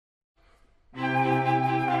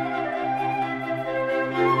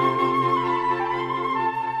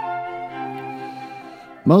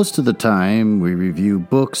Most of the time, we review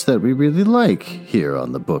books that we really like here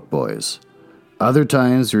on the Book Boys. Other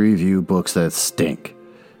times, we review books that stink.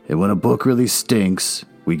 And when a book really stinks,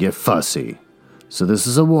 we get fussy. So this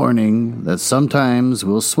is a warning that sometimes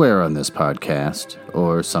we'll swear on this podcast,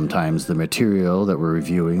 or sometimes the material that we're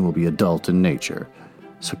reviewing will be adult in nature.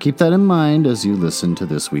 So keep that in mind as you listen to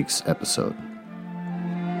this week's episode.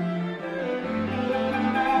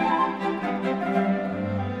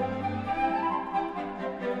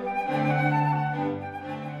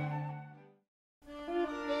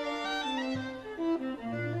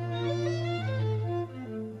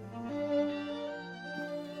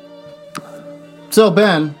 So,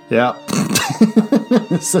 Ben. Yeah.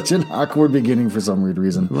 It's such an awkward beginning for some weird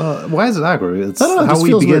reason. Well, why is it awkward? It's I don't know, how it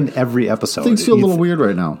we begin weird. every episode. Things feel a little weird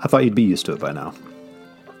right now. I thought you'd be used to it by now.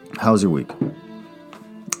 How's your week?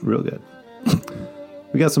 Real good.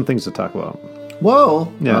 We got some things to talk about.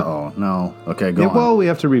 Whoa. Yeah. Uh-oh. No. Okay, go on. Well, we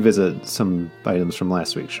have to revisit some items from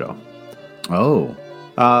last week's show. Oh.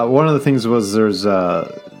 One of the things was there's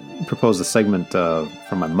proposed a segment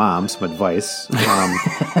from my mom, some advice.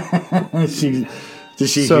 Did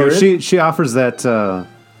she So hear it? she offers that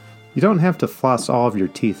you don't have to floss all of your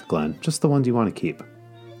teeth, Glenn. Just the ones you want to keep.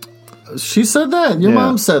 She said that? Your Yeah.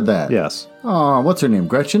 mom said that? Yes. Oh, what's her name?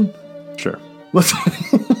 Gretchen? Sure. What's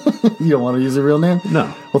You don't want to use her real name?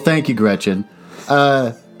 No. Well, thank you, Gretchen.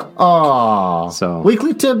 So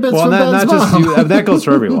weekly tidbits Well, from Ben's not just mom. you. That goes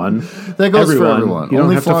for everyone. That goes for everyone. You don't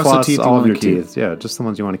Only have to floss the floss teeth you all of wanna your keep. teeth. Yeah, just the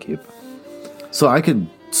ones you want to keep. So I could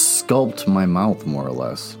sculpt my mouth more or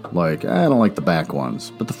less. Like, I don't like the back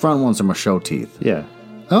ones, but the front ones are my show teeth. Yeah.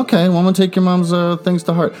 Okay, well, I'm going to take your mom's things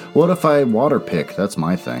to heart. What if I water pick? That's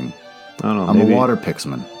my thing. I don't know. I'm maybe, a water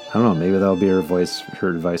picksman. I don't know. Maybe that'll be her advice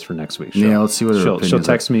for next week's show. Yeah, let's see what her she'll opinions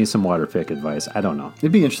text me some water pick advice. I don't know.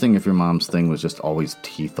 It'd be interesting if your mom's thing was just always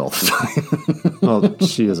teeth all the time. Well,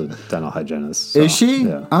 she is a dental hygienist. So, Is she?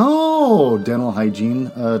 Yeah. Oh, dental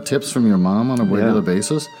hygiene tips from your mom on a regular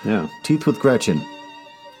basis? Yeah. Teeth with Gretchen.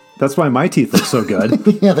 That's why my teeth look so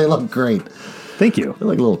good. Yeah, they look great. Thank you. They're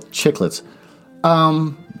like little chiclets.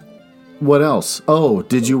 What else? Oh,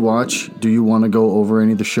 do you want to go over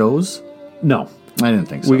any of the shows? No. I didn't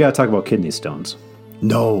think so. We got to talk about kidney stones.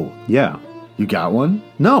 No. Yeah. You got one?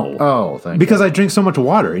 No. Oh, thank you. Because I drink so much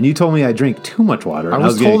water, and you told me I drink too much water. I and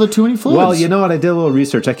was told that too many fluids. Well, you know what? I did a little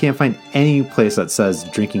research. I can't find any place that says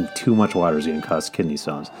drinking too much water is going to cause kidney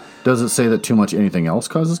stones. Does it say that too much anything else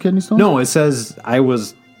causes kidney stones? No, it says I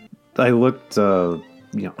looked, what's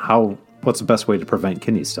the best way to prevent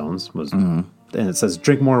kidney stones and it says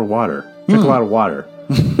drink more water, drink a lot of water.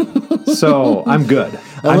 So I'm good.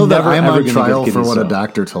 I love that never, I'm ever on gonna trial get for kidney what a stone.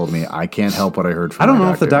 doctor told me. I can't help what I heard from I don't my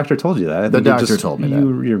know if the doctor told you that. I The think you're doctor told me that.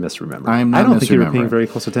 You're misremembering. I'm not I don't think you were paying misremembering. very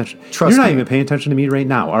close attention. Trust you're not me. even paying attention to me right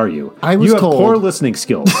now, are you? I was you have told- poor listening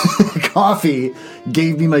skills. Coffee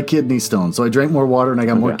gave me my kidney stones. So I drank more water and I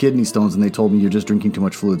got more Okay. kidney stones, and they told me you're just drinking too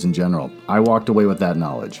much fluids in general. I walked away with that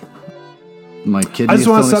knowledge. My kidney I just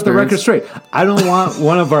want to stone set the record experience- straight. I don't want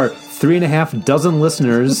one of our 3.5 dozen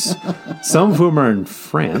listeners, some of whom are in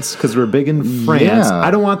France, because we're big in France. Yeah. I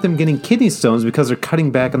don't want them getting kidney stones because they're cutting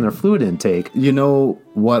back on their fluid intake. You know,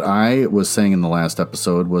 what I was saying in the last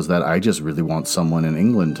episode was that I just really want someone in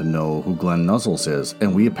England to know who Glenn Nuzzles is.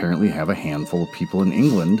 And we apparently have a handful of people in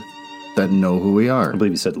England that know who we are. I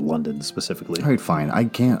believe you said London specifically. All right, fine. I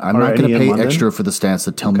can't. I'm Are not going any to in pay London? extra for the stats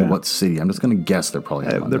that tell me Okay. what city. I'm just going to guess they're probably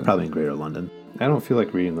in London. They're probably in Greater London. I don't feel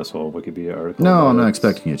like reading this whole Wikipedia article. No, about I'm not it,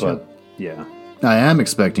 expecting you to. but, yeah. I am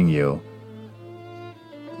expecting you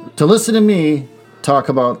to listen to me talk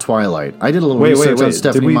about Twilight. I did a little research on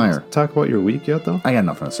Stephanie Did we Meyer. talk about your week yet, though? I got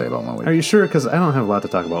nothing to say about my week. Are you sure? Because I don't have a lot to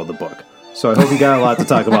talk about with the book. So I hope you got a lot to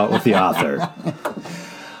talk about with the author.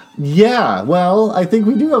 Yeah, well, I think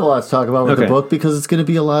we do have a lot to talk about with the Okay. book because it's going to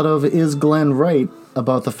be a lot of is Glenn right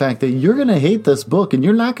about the fact that you're going to hate this book and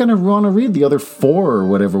you're not going to want to read the other 4 or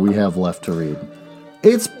whatever we have left to read.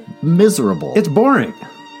 It's miserable. It's boring.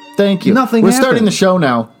 Thank you. nothing We're starting happened. the show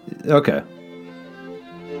now. Okay.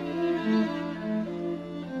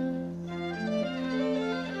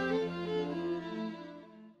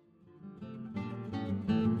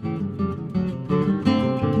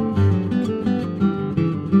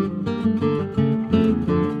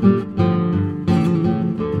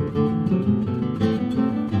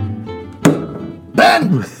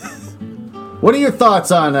 Ben, what are your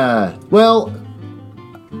thoughts on,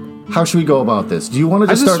 how should we go about this? Do you want to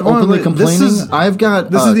just start openly complaining? I've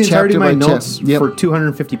got This is the entirety chapter of my by notes chapter. Yep. for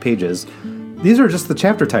 250 pages. These are just the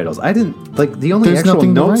chapter titles. I didn't like the only There's actual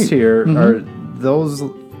nothing to notes write. here are those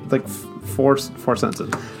like four sentences.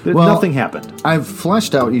 Well, Nothing happened. I've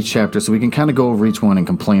fleshed out each chapter so we can kind of go over each one and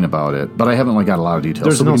complain about it, but I haven't got a lot of details.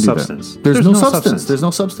 There's so no we can do that. substance. There's no substance. There's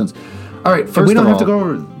no substance. All right, first we don't of have all, to go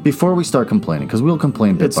over. before we start complaining, because we'll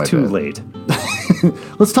complain bit It's by too bit. late.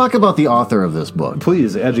 Let's talk about the author of this book.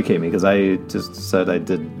 Please educate me, because I just said I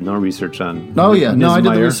did no research on. Oh yeah, no, Ms. I did the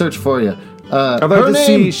Meyer. research for you. I'd Her like to name.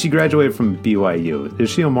 see she graduated from BYU. Is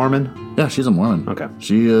she a Mormon? Yeah, she's a Mormon. Okay.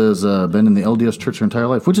 She has been in the LDS Church her entire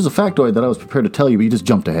life, which is a factoid that I was prepared to tell you, but you just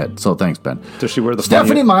jumped ahead. So thanks, Ben. Does she wear the Stephanie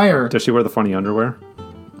funny, Meyer. Does she wear the funny underwear?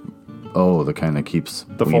 Oh, the kind that keeps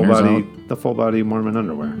The full wieners body, out, the full body Mormon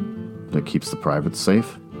underwear. that keeps the privates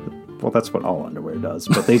safe. Well, that's what all underwear does,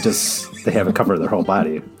 but they have it cover their whole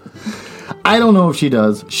body. I don't know if she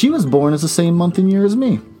does. She was born as the same month and year as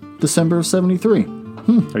me, December of '73.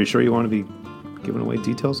 Are you sure you want to be giving away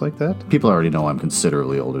details like that? People already know I'm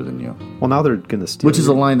considerably older than you, Well, now they're going to steal. which is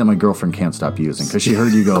a line that my girlfriend can't stop using because she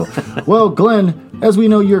heard you go, "Well, Glenn, as we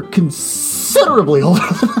know, you're considerably older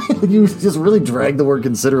than I." You just really drag the word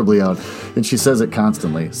 "considerably" out, and she says it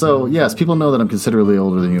constantly. So yes, people know that I'm considerably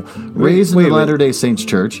older than you. Raised in wait, the wait. Latter-day Saints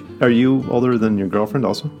Church, Are you older than your girlfriend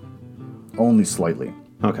also? only slightly.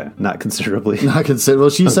 Okay, not considerably. Not well,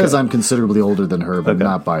 she says I'm considerably older than her, but Okay.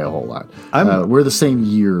 not by a whole lot. I'm- We're the same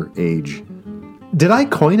year age. Did I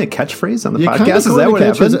coin a catchphrase on the You podcast? kinda Is coined that a what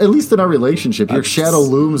catchphrase, happened? At least in our relationship, your shadow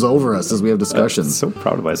looms over us as we have I'm discussions. so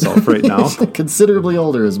proud of myself right now. Considerably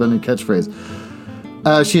older has been a catchphrase.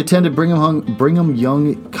 She attended Brigham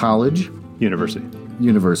Young College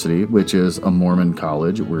University. which is a Mormon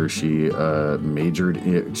college where she majored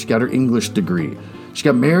in. She got her English degree. She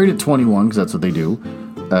got married at 21 because that's what they do.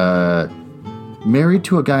 Married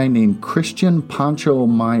to a guy named Christian Pancho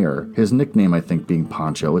Meyer. His nickname, I think, being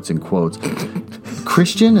Pancho. It's in quotes.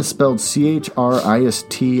 Christian is spelled Christian,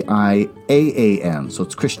 so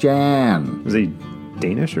it's Christian. Is he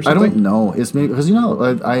Danish or I something? don't know. It's maybe because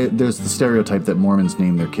there's the stereotype that Mormons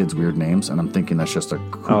name their kids weird names, and I'm thinking that's just a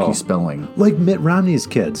kooky Oh. spelling. Like Mitt Romney's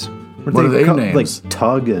kids. What are their names? Like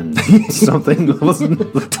Tug and something.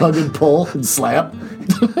 Wasn't Tug and pull and slap.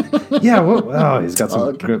 yeah. Oh, he's got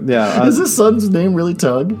some. Tug. Yeah, Is his son's name really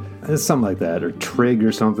Tug? it's something like that, or Trig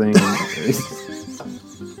or something.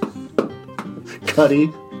 Cuddy.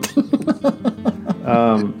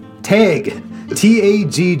 Tag.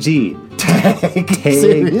 Tagg. Tag.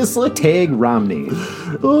 Seriously? Tag Romney.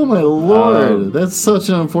 Oh my lord. That's such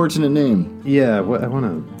an unfortunate name. Yeah. What I want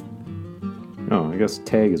to. Oh, I guess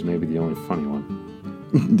Tag is maybe the only funny one.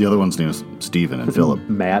 The other one's name is Stephen and Philip.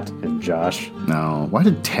 Matt and Josh. No. Why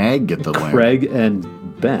did Tag get the win? Craig and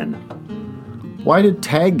Ben. Why did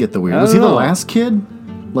Tag get the win? I Was he don't the know. last kid?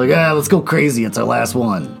 Like, let's go crazy. It's our last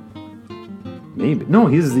one. Maybe. No,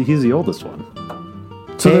 he's the oldest one.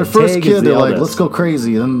 So their first Tag is kid, the they're like, eldest. let's go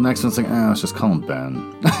crazy. Then the next one's like, let's just call him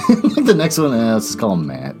Ben. Like the next one, let's just call him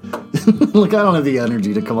Matt. Like, I don't have the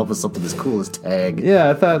energy to come up with something as cool as Tag.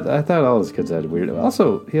 Yeah, I thought all his kids had weird.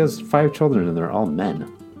 Also, he has 5 children and they're all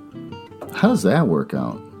men. How does that work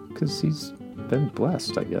out? Because he's been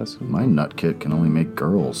blessed, I guess. My nut kit can only make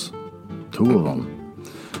girls. 2 of them.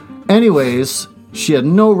 Anyways, she had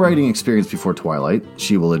no writing experience before Twilight,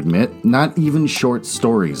 she will admit. Not even short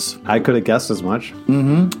stories. I could have guessed as much.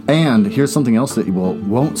 And here's something else that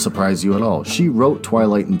won't surprise you at all. She wrote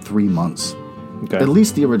Twilight in 3 months. Okay. At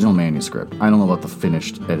least the original manuscript. I don't know about the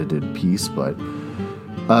finished edited piece, but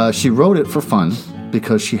she wrote it for fun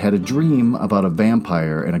because she had a dream about a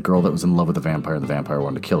vampire and a girl that was in love with the vampire, and the vampire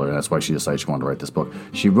wanted to kill her, and that's why she decided she wanted to write this book.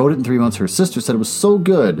 She wrote it in 3 months. Her sister said it was so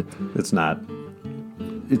good. It's not.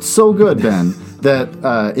 It's so good, Ben,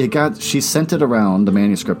 that she sent it around, the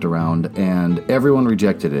manuscript around, and everyone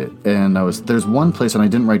rejected it. And there's one place, and I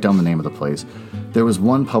didn't write down the name of the place. There was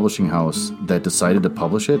one publishing house that decided to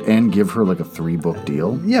publish it and give her like a 3-book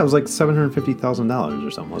deal. Yeah, it was like $750,000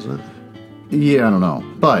 or something, wasn't it? Yeah, I don't know.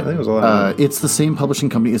 But I think it was a lot. it's the same publishing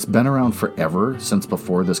company. It's been around forever, since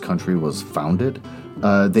before this country was founded.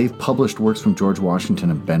 They've published works from George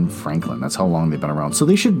Washington and Ben Franklin. That's how long they've been around. So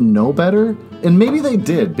they should know better. And maybe they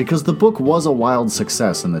did, because the book was a wild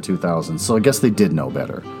success in the 2000s. So I guess they did know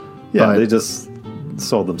better. Yeah, But they just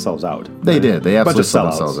sold themselves out. they did. They Bunch absolutely of sold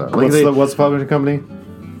sellouts. themselves out. What's the publishing company?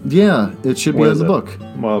 Yeah, it should be What in is the it? book.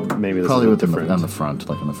 Well, maybe this Probably is within different. on the front,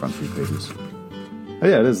 like on the front few pages. Oh,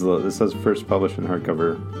 yeah, it is. It says first published in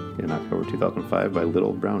hardcover in October 2005 by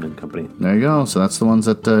Little Brown and Company. There you go. So that's the ones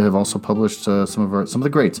that have also published some of the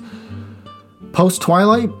greats. Post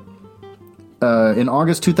Twilight, in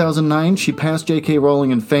August 2009, she passed J.K. Rowling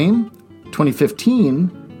in fame.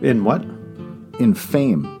 2015, In what? in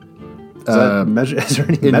fame. Is there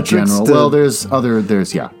any In metrics general, to- well, there's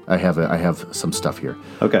I have some stuff here.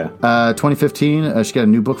 Okay. 2015, she got a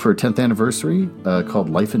new book for her 10th anniversary called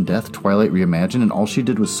Life and Death, Twilight Reimagined, and all she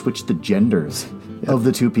did was switch the genders of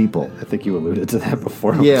the two people. I think you alluded to that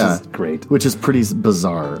before, Yeah. which is great. Which is pretty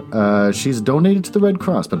bizarre. She's donated to the Red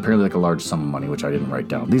Cross, but apparently like a large sum of money, which I didn't write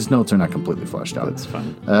down. These notes are not completely fleshed out. That's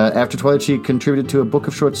fine. After Twilight, she contributed to a book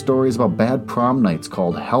of short stories about bad prom nights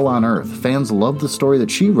called Hell on Earth. Fans loved the story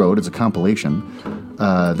that she wrote as a compilation.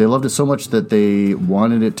 They loved it so much that they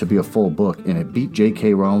wanted it to be a full book, and it beat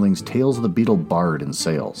J.K. Rowling's Tales of the Beetle Bard in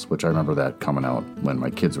sales, which I remember that coming out when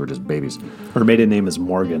my kids were just babies. Her maiden name is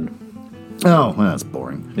Morgan. Oh, well, that's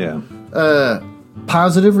boring. Yeah.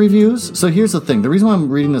 Positive reviews. So here's the thing. The reason why I'm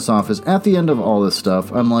reading this off is at the end of all this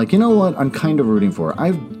stuff, I'm like, you know what? I'm kind of rooting for her.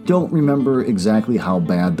 I don't remember exactly how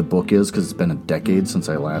bad the book is because it's been a decade since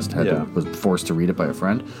I last was forced to read it by a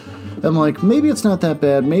friend. I'm like, maybe it's not that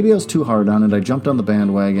bad. Maybe I was too hard on it. I jumped on the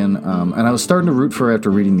bandwagon, and I was starting to root for her after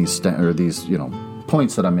reading these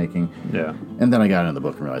points that I'm making. Yeah. And then I got into the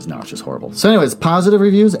book and realized, no, it's just horrible. So anyways, positive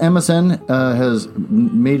reviews. MSN has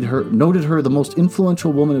noted her the most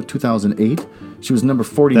influential woman of 2008. She was number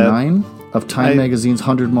 49 of Time Magazine's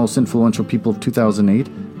 100 most influential people of 2008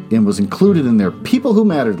 and was included in their People Who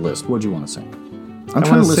Mattered list. What do you want to say? I'm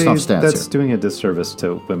trying to list off stats that's here. doing a disservice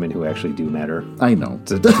to women who actually do matter. I know.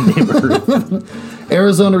 To name her.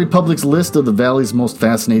 Arizona Republic's list of the Valley's most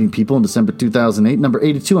fascinating people in December 2008. Number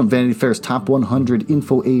 82 on Vanity Fair's Top 100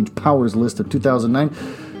 Info Age Powers list of 2009.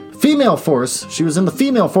 Female Force. She was in the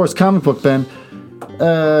Female Force comic book, Ben.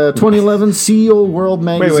 2011 CEO World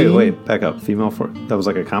Magazine. Wait. Back up. Female Force. That was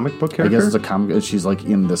like a comic book character? I guess it's a comic. She's like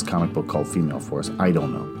in this comic book called Female Force. I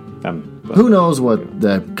don't know. But Who knows what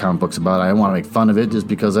that comic book's about? I don't want to make fun of it just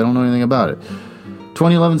because I don't know anything about it.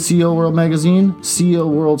 2011 CEO World Magazine, CEO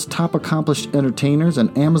World's Top Accomplished Entertainers,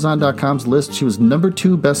 and Amazon.com's list. She was number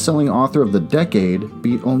 2 best-selling author of the decade,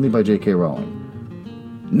 beat only by J.K.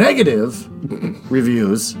 Rowling. Negative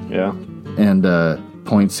reviews Yeah. and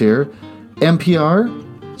points here.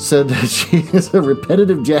 NPR said that she is a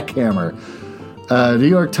repetitive jackhammer. New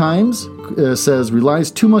York Times says relies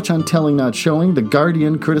too much on telling, not showing. The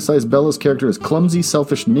Guardian criticized Bella's character as clumsy,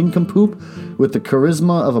 selfish nincompoop with the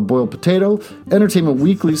charisma of a boiled potato. Entertainment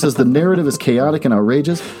Weekly says the narrative is chaotic and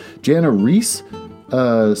outrageous. Jana Reese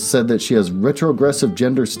said that she has retrogressive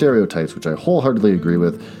gender stereotypes, which I wholeheartedly agree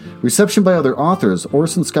with. Reception by other authors.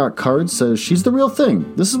 Orson Scott Card says she's the real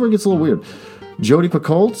thing. This is where it gets a little weird. Jodi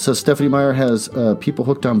Picoult says Stephanie Meyer has people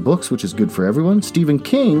hooked on books, which is good for everyone. Stephen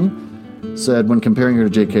King said when comparing her to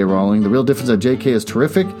J.K. Rowling, the real difference is that J.K. is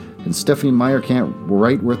terrific and Stephanie Meyer can't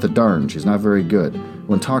write worth a darn. She's not very good.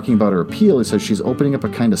 When talking about her appeal, he says she's opening up a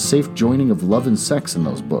kind of safe joining of love and sex in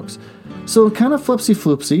those books. So kind of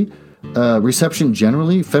flipsy-floopsy. Reception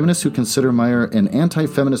generally, feminists who consider Meyer an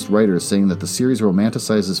anti-feminist writer, saying that the series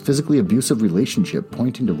romanticizes physically abusive relationship,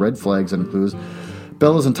 pointing to red flags that includes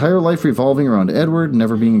Bella's entire life revolving around Edward,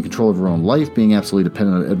 never being in control of her own life, being absolutely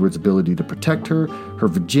dependent on Edward's ability to protect her, her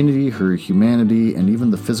virginity, her humanity, and even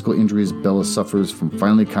the physical injuries Bella suffers from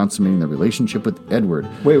finally consummating their relationship with Edward.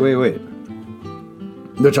 Wait.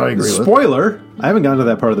 Which I agree with. Spoiler! I haven't gotten to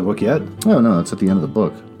that part of the book yet. Oh, no, it's at the end of the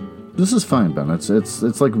book. This is fine, Ben. It's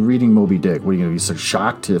like reading Moby Dick. What, are you going to be so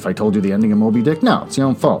shocked if I told you the ending of Moby Dick? No, it's your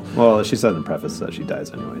own fault. Well, she said in the preface that she dies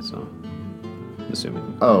anyway, so I'm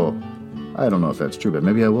assuming. Oh, I don't know if that's true, but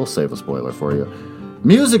maybe I will save a spoiler for you.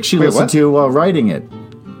 Music she listened what? to while writing it.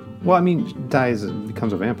 Well, I mean, dies and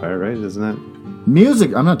becomes a vampire, right? Isn't that...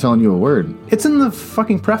 Music, I'm not telling you a word. It's in the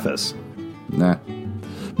fucking preface. Nah.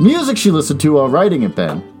 Music she listened to while writing it,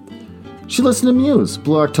 Ben. She listened to Muse,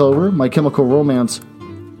 Blue October, My Chemical Romance,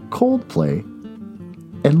 Coldplay,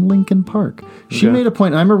 and Linkin Park. She made a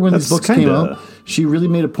point, and I remember when these books came out, she really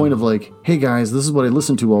made a point of like, hey guys, this is what I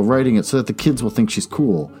listened to while writing it so that the kids will think she's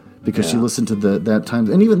cool. Because she listened to that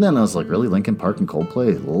time. And even then, I was like, really? Linkin Park and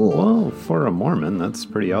Coldplay? Ugh. Well, for a Mormon, that's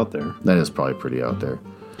pretty out there. That is probably pretty out there.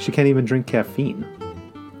 She can't even drink caffeine.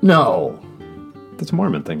 No. That's a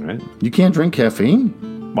Mormon thing, right? You can't drink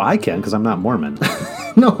caffeine? Well, I can because I'm not Mormon.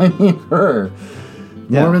 No, I mean her.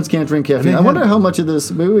 Yeah. Mormons can't drink caffeine. I wonder how much of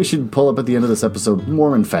this... Maybe we should pull up at the end of this episode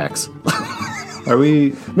Mormon facts. Are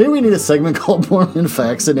we... Maybe we need a segment called Mormon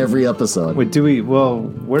Facts in every episode. Wait, do we... Well,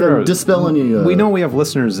 where are... Dispel any... we know we have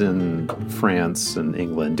listeners in France and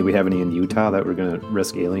England. Do we have any in Utah that we're going to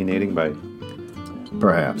risk alienating by...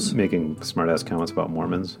 Perhaps. Making smart-ass comments about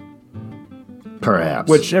Mormons? Perhaps.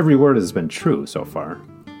 Which every word has been true so far.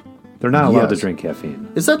 They're not allowed to drink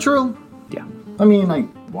caffeine. Is that true? Yeah. I mean, I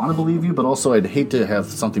want to believe you, but also I'd hate to have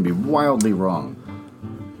something be wildly wrong.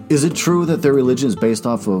 Is it true that their religion is based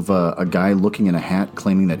off of a guy looking in a hat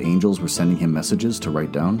claiming that angels were sending him messages to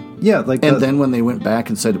write down? Yeah, like... And then when they went back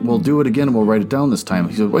and said, we'll do it again and we'll write it down this time,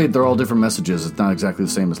 he said, wait, they're all different messages. It's not exactly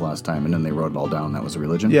the same as last time. And then they wrote it all down. That was a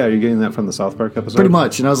religion? Yeah, you're getting that from the South Park episode? Pretty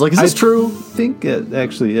much. And I was like, is this true? I think it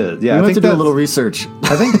actually is. Yeah, I I have think to do a little research.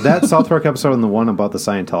 I think that South Park episode and the one about the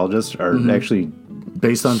Scientologist are actually...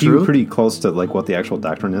 Based on truth? Pretty close to like what the actual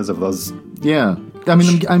doctrine is of those. Yeah. I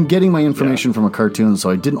mean, I'm getting my information from a cartoon, so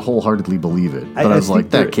I didn't wholeheartedly believe it. But I was like,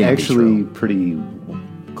 that can't actually be true. pretty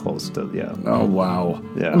close to, yeah. Oh, wow.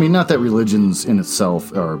 Yeah. I mean, not that religions in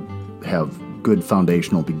itself have good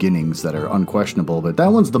foundational beginnings that are unquestionable, but that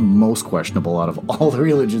one's the most questionable out of all the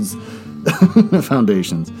religions'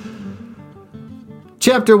 foundations.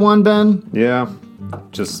 Chapter 1, Ben. Yeah.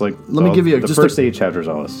 Just like Let me give you the just first 8 chapters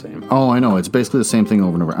are all the same. Oh, I know. It's basically the same thing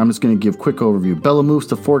over and over. I'm just going to give a quick overview. Bella moves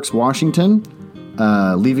to Forks, Washington,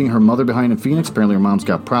 leaving her mother behind in Phoenix. Apparently her mom's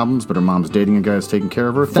got problems, but her mom's dating a guy that's taking care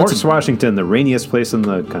of her. Forks, Washington, the rainiest place in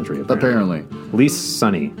the country, apparently. Least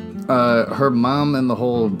sunny. Her mom and the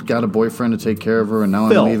whole got a boyfriend to take care of her, and now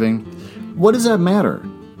Phil. I'm leaving. What does that matter?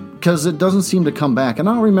 Because it doesn't seem to come back. And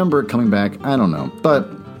I don't remember it coming back. I don't know. But...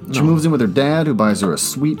 She moves in with her dad, who buys her a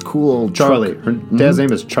sweet, cool old Charlie. truck. Her dad's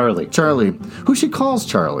name is Charlie. Charlie, who she calls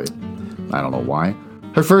Charlie. I don't know why.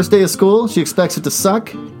 Her first day of school, she expects it to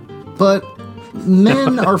suck, but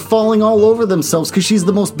men are falling all over themselves because she's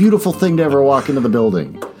the most beautiful thing to ever walk into the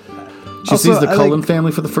building. She sees the Cullen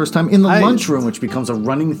family for the first time in the lunchroom, which becomes a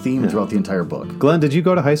running theme throughout the entire book. Glenn, did you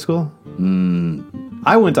go to high school?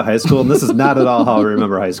 I went to high school, and this is not at all how I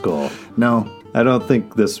remember high school. No. I don't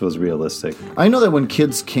think this was realistic. I know that when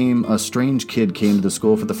a strange kid came to the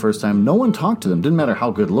school for the first time, no one talked to them. Didn't matter how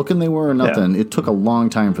good looking they were or nothing. Yeah. It took a long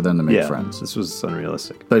time for them to make friends. This was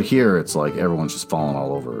unrealistic. But here, it's like everyone's just falling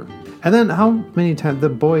all over her. And then how many times, the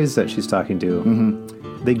boys that she's talking to,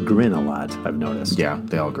 they grin a lot, I've noticed. Yeah,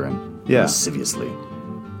 they all grin. Yeah. Lasciviously.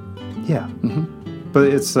 Yeah. But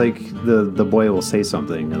it's like the boy will say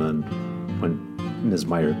something, and then when Ms.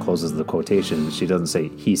 Meyer closes the quotation, she doesn't say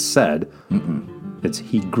he said. It's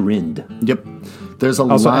he grinned. Yep. There's a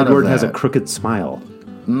also, lot Edward of that. has a crooked smile.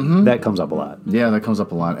 That comes up a lot. Yeah, that comes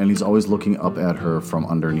up a lot. And he's always looking up at her from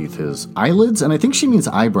underneath his eyelids. And I think she means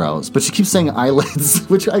eyebrows, but she keeps saying eyelids,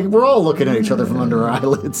 which we're all looking at each other from under our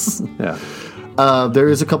eyelids. Yeah. There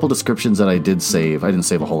is a couple descriptions that I did save. I didn't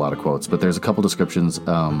save a whole lot of quotes, but there's a couple descriptions.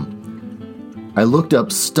 I looked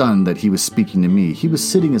up, stunned that he was speaking to me. He was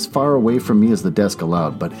sitting as far away from me as the desk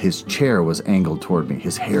allowed, but his chair was angled toward me.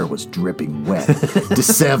 His hair was dripping wet,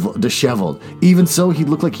 disheveled. Even so, he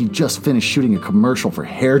looked like he just finished shooting a commercial for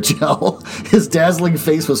hair gel. His dazzling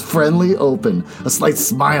face was friendly, open, a slight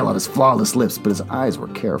smile on his flawless lips, but his eyes were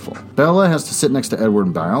careful. Bella has to sit next to Edward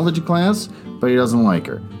in biology class, but he doesn't like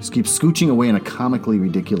her. He just keeps scooching away in a comically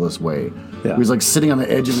ridiculous way. Yeah. He's like sitting on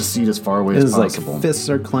the edge of the seat as far away as possible. His fists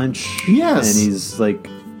are clenched. Yes. And he's like...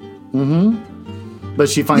 But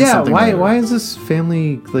she finds something why is this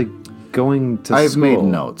family like going to school? I've made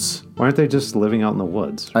notes. Why aren't they just living out in the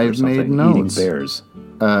woods? I've made notes. Eating bears.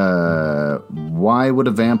 Why would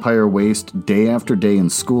a vampire waste day after day in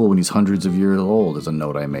school when he's hundreds of years old is a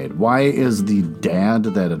note I made. Why is the dad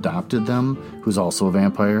that adopted them, who's also a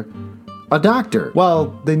vampire, a doctor?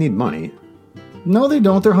 Well, they need money. No, they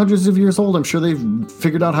don't. They're hundreds of years old. I'm sure they've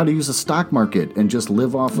figured out how to use the stock market and just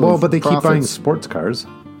live off of Well, but they profits. keep buying sports cars.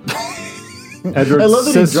 I love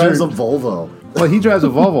that he drives a Volvo. Well, he drives a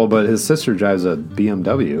Volvo, but his sister drives a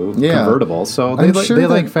BMW convertible, so they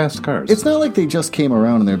like fast cars. It's not like they just came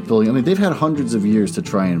around and they're building... I mean, they've had hundreds of years to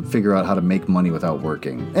try and figure out how to make money without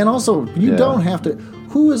working. And also, you don't have to...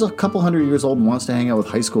 Who is a couple hundred years old and wants to hang out with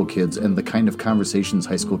high school kids and the kind of conversations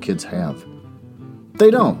high school kids have? They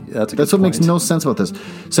don't. That's what makes no sense about this.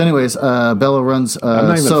 So anyways, Bella runs... I'm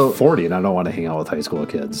not even 40 and I don't want to hang out with high school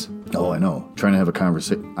kids. Oh, I know. Trying to have a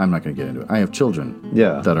conversation... I'm not going to get into it. I have children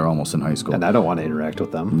that are almost in high school. And I don't want to interact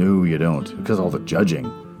with them. No, you don't. Because all the judging.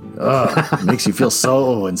 It makes you feel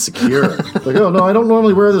so insecure. Like, oh, no, I don't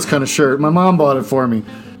normally wear this kind of shirt. My mom bought it for me.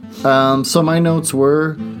 So my notes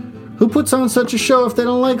were... Who puts on such a show if they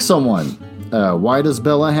don't like someone? Why does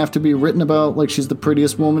Bella have to be written about like she's the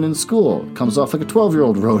prettiest woman in school? Comes off like a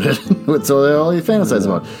 12-year-old wrote it. That's all he fantasizes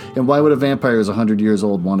about. And why would a vampire who's 100 years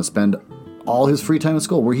old want to spend all his free time in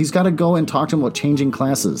school where he's got to go and talk to him about changing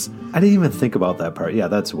classes? I didn't even think about that part. Yeah,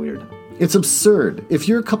 that's weird. It's absurd. If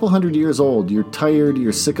you're a couple hundred years old, you're tired,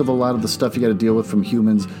 you're sick of a lot of the stuff you got to deal with from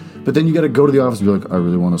humans, but then you got to go to the office and be like, I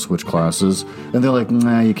really want to switch classes. And they're like,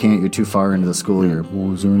 nah, you can't. You're too far into the school year.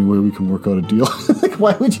 Well, is there any way we can work out a deal? Like,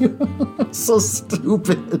 why would you? So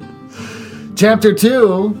stupid. Chapter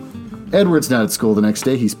 2, Edward's not at school the next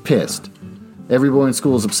day. He's pissed. Every boy in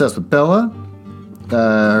school is obsessed with Bella.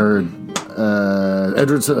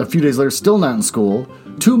 Edward's a few days later still not in school.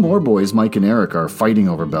 2 more boys, Mike and Eric, are fighting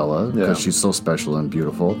over Bella because she's so special and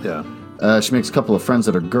beautiful. Yeah. She makes a couple of friends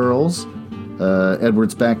that are girls.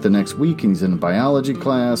 Edward's back the next week, and he's in a biology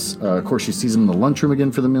class. Of course, she sees him in the lunchroom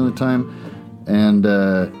again for the millionth time. And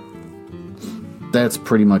that's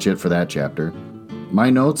pretty much it for that chapter. My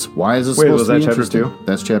notes, why is this supposed to be interesting? Chapter 2?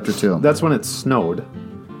 That's chapter 2. That's when it snowed.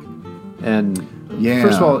 And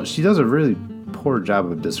first of all, she does a really poor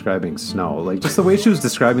job of describing snow. Like, just the way she was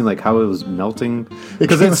describing, like, how it was melting.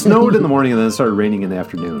 Because it snowed in the morning and then it started raining in the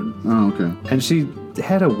afternoon. Oh, okay. And she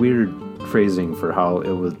had a weird phrasing for how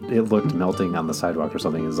it looked melting on the sidewalk or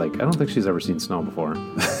something. It's like, I don't think she's ever seen snow before.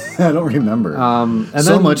 I don't remember. And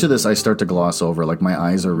so then, much of this I start to gloss over. Like, my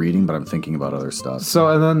eyes are reading, but I'm thinking about other stuff. So,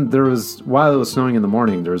 and then there was, while it was snowing in the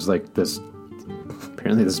morning, there was like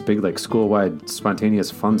apparently this big, like, school-wide spontaneous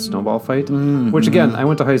fun snowball fight. Which, again, I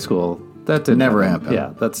went to high school. That didn't Never happened.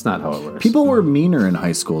 Yeah, that's not how it works. People were meaner in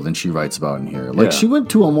high school than she writes about in here. Like, she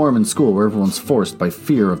went to a Mormon school where everyone's forced by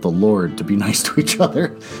fear of the Lord to be nice to each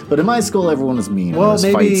other. But in my school, everyone was mean. Well,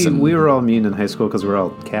 maybe fights we were all mean in high school because we were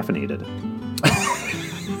all caffeinated.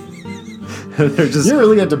 You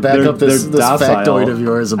really had to back up this factoid of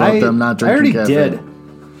yours about them not drinking caffeine. I already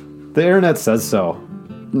did. The internet says so.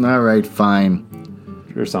 All right, fine.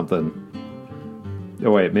 Or something.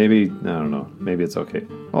 Oh, wait, maybe, I don't know. Maybe it's okay.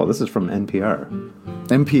 Oh, this is from NPR.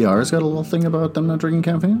 NPR's got a little thing about them not drinking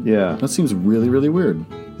caffeine? Yeah. That seems really, really weird.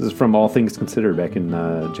 This is from All Things Considered back in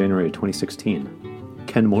January 2016.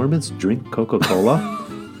 Can Mormons drink Coca-Cola?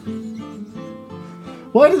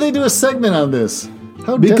 Why did they do a segment on this?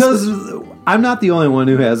 Because I'm not the only one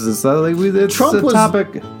who has this. It's Trump was a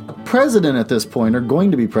topic. President at this point, or going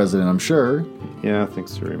to be president, I'm sure. Yeah,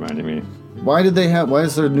 thanks for reminding me. Why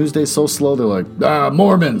is their news day so slow? They're like,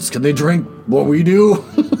 Mormons, can they drink what we do?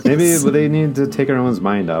 Maybe they need to take everyone's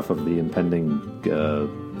mind off of the impending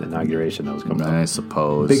inauguration that was coming up. I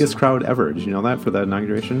suppose. Biggest crowd ever. Did you know that for that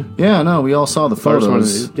inauguration? Yeah, no, we all saw the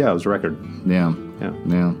photos. It was a record. Yeah.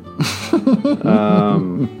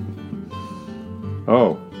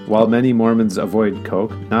 While many Mormons avoid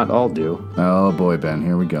Coke, not all do. Oh boy, Ben,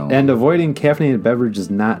 here we go. And avoiding caffeinated beverage is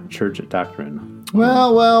not church doctrine.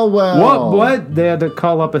 Well. What? They had to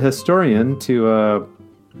call up a historian to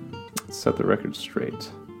set the record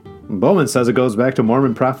straight. Bowman says it goes back to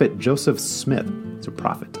Mormon prophet Joseph Smith. He's a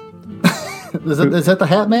prophet. Is that the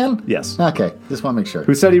hat man? Yes. Okay, just want to make sure.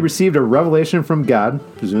 Who said he received a revelation from God,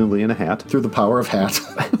 presumably in a hat. Through the power of hat.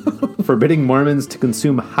 Forbidding Mormons to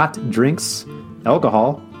consume hot drinks,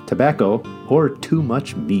 alcohol, tobacco, or too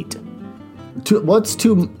much meat. What's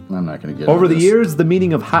too... I'm not going to get Over the this. years, the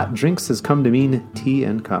meaning of hot drinks has come to mean tea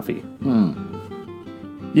and coffee.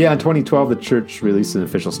 Yeah, in 2012, the church released an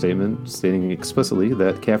official statement stating explicitly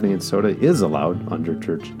that caffeinated soda is allowed under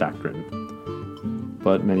church doctrine.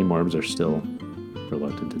 But many Mormons are still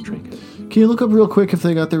reluctant to drink it. Can you look up real quick if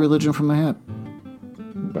they got their religion from a hat?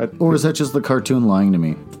 Or is that just the cartoon lying to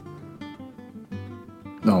me?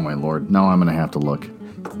 Oh, my Lord. Now I'm going to have to look.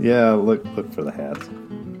 Yeah, look for the hat.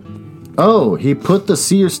 Oh, he put the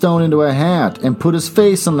seer stone into a hat and put his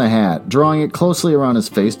face on the hat, drawing it closely around his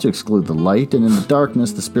face to exclude the light, and in the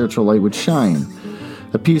darkness the spiritual light would shine.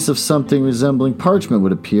 A piece of something resembling parchment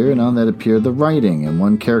would appear, and on that appeared the writing, and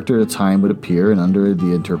one character at a time would appear, and under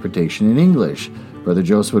the interpretation in English. Brother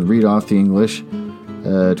Joseph would read off the English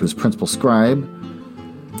to his principal scribe.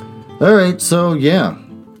 All right, so yeah.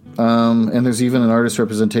 And there's even an artist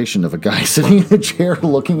representation of a guy sitting in a chair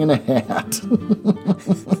looking in a hat.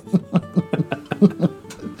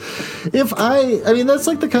 I mean, that's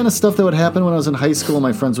like the kind of stuff that would happen when I was in high school and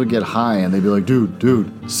my friends would get high and they'd be like,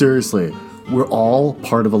 dude, seriously, we're all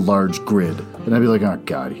part of a large grid. And I'd be like, oh,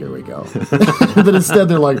 God, here we go. But instead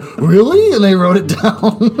they're like, really? And they wrote it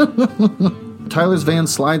down. Tyler's van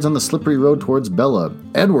slides on the slippery road towards Bella.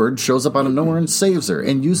 Edward shows up out of nowhere and saves her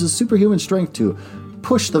and uses superhuman strength to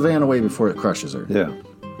push the van away before it crushes her. Yeah.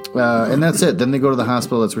 And that's it. Then they go to the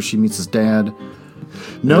hospital. That's where she meets his dad.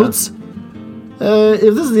 Notes?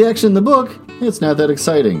 If this is the action in the book, it's not that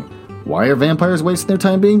exciting. Why are vampires wasting their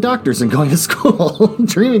time being doctors and going to school?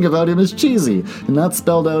 Dreaming about him is cheesy and not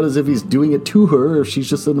spelled out as if he's doing it to her or if she's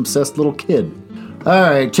just an obsessed little kid. All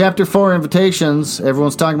right, Chapter 4, Invitations.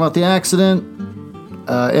 Everyone's talking about the accident.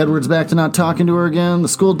 Edward's back to not talking to her again. The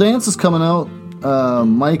school dance is coming out.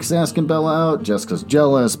 Mike's asking Bella out. Jessica's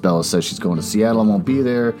jealous. Bella says she's going to Seattle and won't be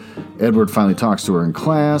there. Edward finally talks to her in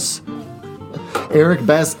class. Eric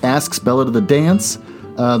asks Bella to the dance.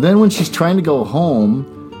 Then when she's trying to go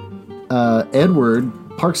home, Edward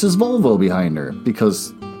parks his Volvo behind her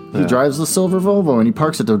because He drives the silver Volvo and he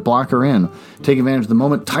parks it to block her in. Taking advantage of the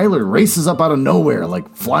moment, Tyler races up out of nowhere,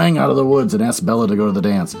 like flying out of the woods, and asks Bella to go to the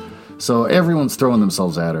dance. So everyone's throwing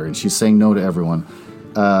themselves at her, and she's saying no to everyone.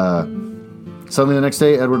 Suddenly the next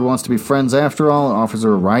day, Edward wants to be friends after all and offers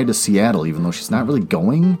her a ride to Seattle, even though she's not really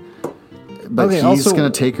going. But Okay, he's also-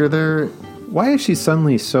 going to take her there. Why is she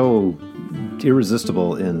suddenly so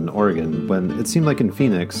irresistible in Oregon when it seemed like in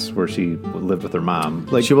Phoenix, where she lived with her mom,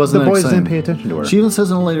 like She wasn't the that boys exciting. didn't pay attention to her? She even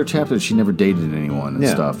says in a later chapter that she never dated anyone and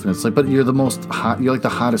Yeah. stuff. And it's like, but you're the most hot, you're like the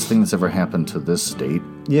hottest thing that's ever happened to this state.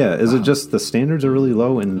 Yeah, is it just the standards are really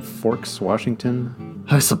low in Forks, Washington?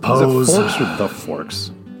 I Is suppose. it Forks or the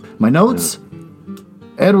Forks? My notes?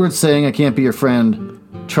 Edward saying I can't be your friend.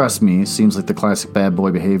 Trust me, seems like the classic bad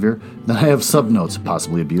boy behavior. Then I have subnotes,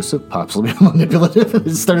 possibly abusive, possibly manipulative.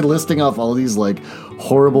 It started listing off all these like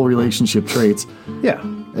horrible relationship traits. Yeah.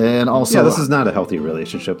 And also, Yeah, this is not a healthy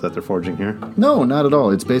relationship that they're forging here. no, not at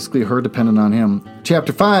all. It's basically her dependent on him.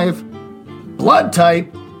 Chapter 5, blood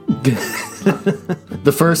type.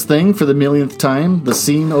 The first thing for the millionth time, the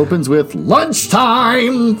scene opens with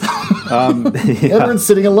lunchtime. Edward's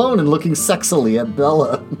sitting alone and looking sexily at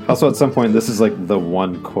Bella. Also, at some point, this is like the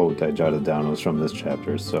one quote I jotted down was from this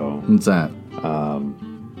chapter, so What's that?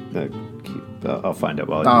 I'll find out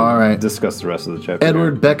while all right. discuss the rest of the chapter.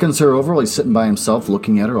 Edward beckons her over while he's sitting by himself,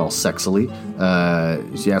 looking at her all sexily.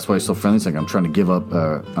 She asks why he's so friendly. He's like, I'm trying to give up.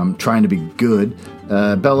 I'm trying to be good.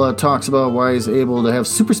 Bella talks about why he's able to have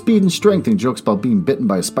super speed and strength and jokes about being bitten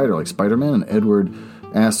by a spider like Spider-Man. And Edward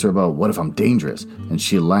asks her about what if I'm dangerous? And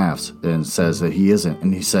she laughs and says that he isn't.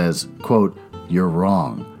 And he says, quote, "You're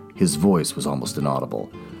wrong." His voice was almost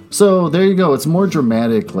inaudible. So there you go. It's more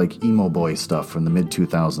dramatic, like emo boy stuff from the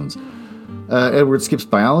mid-2000s. Edward skips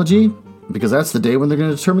biology because that's the day when they're going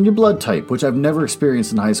to determine your blood type, which I've never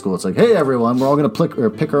experienced in high school. It's like, hey, everyone, we're all going to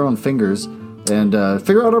pick our own fingers and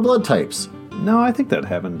figure out our blood types. No, I think that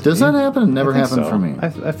happened. to Does me. that happen? It never I think happened so. for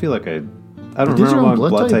me. I feel like I don't Did your remember own what blood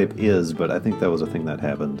blood type? type is, but I think that was a thing that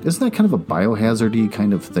happened. Isn't that kind of a biohazard-y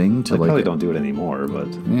kind of thing to They probably like? don't do it anymore, but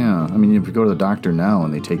Yeah, I mean, if you go to the doctor now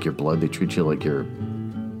and they take your blood, they treat you like you're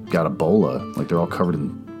got Ebola, like they're all covered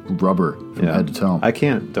in rubber from yeah. head to toe. I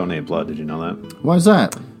can't donate blood. Did you know that? Why is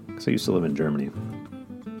that? Because I used to live in Germany.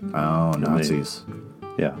 Oh, Nazis!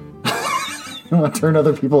 Yeah. You want to turn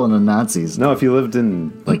other people into Nazis? No, if you lived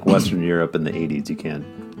in like Western Europe in the 80s, you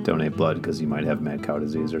can't donate blood because you might have mad cow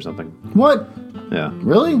disease or something. What? Yeah.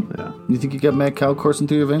 Really? Yeah. You think you got mad cow coursing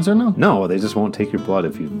through your veins right now? No, they just won't take your blood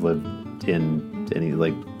if you lived in any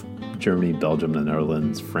like Germany, Belgium, the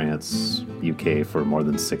Netherlands, France, UK for more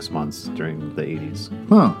than 6 months during the 80s.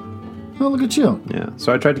 Huh. Oh, look at you. Yeah.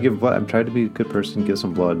 So I tried to give blood. I tried to be a good person, give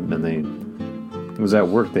some blood, and it was at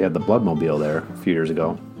work. They had the Bloodmobile there a few years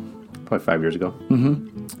ago, probably 5 years ago.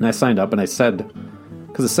 Mm-hmm. And I signed up and I said,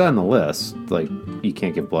 because it said on the list, like, you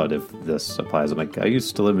can't give blood if this applies. I'm like, I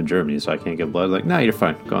used to live in Germany, so I can't give blood. Like, nah, you're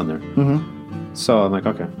fine. Go on there. Mm-hmm. So I'm like,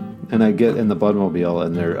 okay. And I get in the Bloodmobile,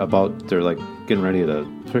 and they're like getting ready to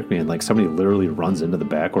trick me, and like somebody literally runs into the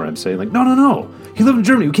back where I'm saying, like, no, you live in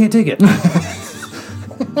Germany, we can't take it.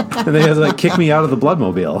 And they had to like kick me out of the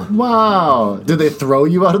Bloodmobile. Wow. Did they throw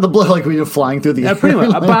you out of the blood like when you were flying through the Yeah, air? pretty much.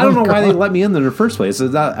 Like, But I don't know oh, why they God. let me in there in the first place.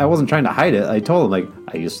 I wasn't trying to hide it. I told them, like,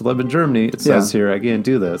 I used to live in Germany. It says Yeah. here I can't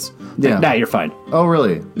do this. Yeah. Like, nah, you're fine. Oh,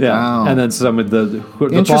 really? Yeah. Wow. And then the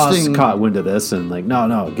boss Interesting. caught wind of this and like,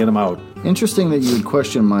 no, get him out. Interesting that you would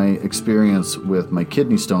question my experience with my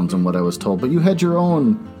kidney stones and what I was told, but you had your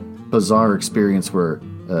own bizarre experience where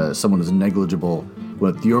someone is negligible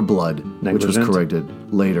with your blood, which was Negligent?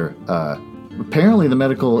 corrected later. Apparently, the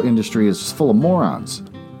medical industry is just full of morons,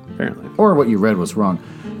 Apparently. or what you read was wrong.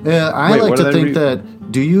 I Wait, like what to did I think read?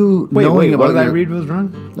 that. Do you Wait, knowing what about did I your, read was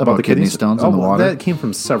wrong? About the kidney stones in the water? That came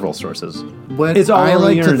from several sources. What It's all I on the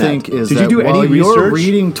like to internet. think is Did that you do any while you're research?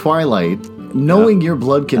 reading Twilight, knowing your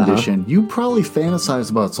blood condition, you probably fantasize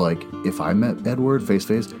about, it's like, if I met Edward face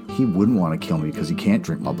to face, he wouldn't want to kill me because he can't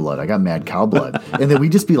drink my blood. I got mad cow blood. And then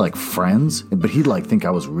we'd just be like friends, but he'd like think I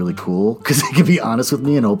was really cool because he could be honest with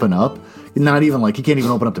me and open up. Not even like, he can't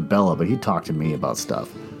even open up to Bella, but he'd talk to me about stuff.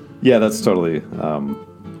 Yeah, that's totally.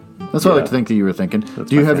 That's what I Yeah. like to think that you were thinking.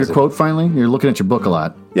 Do you my have your fantasy. quote finally? You're looking at your book a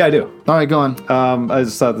lot. Yeah, I do. All right, go on. I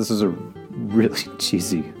just thought this was a really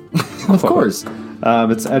cheesy. Of course.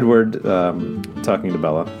 It's Edward talking to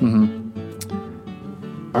Bella. Mm-hmm.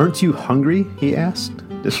 Aren't you hungry? He asked,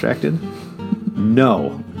 distracted.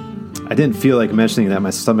 No. I didn't feel like mentioning that my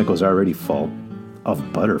stomach was already full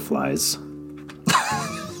of butterflies.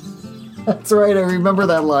 That's right. I remember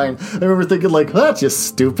that line. I remember thinking, like, oh, that's just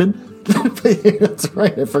stupid. That's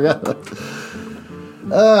right. I forgot.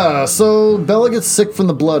 So Bella gets sick from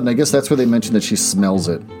the blood, and I guess that's where they mentioned that she smells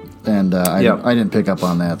it. And I didn't pick up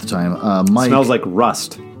on that at the time. Mike Smells like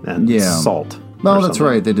rust and salt. Oh, that's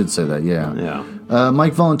right. They did say that, yeah. Yeah.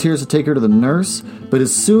 Mike volunteers to take her to the nurse, but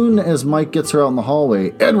as soon as Mike gets her out in the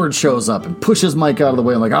hallway, Edward shows up and pushes Mike out of the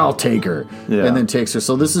way. I'm like, I'll take her. Yeah. And then takes her.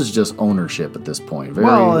 So this is just ownership at this point. Very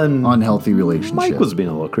unhealthy relationship. Mike was being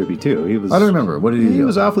a little creepy, too. I don't remember. What did he do? He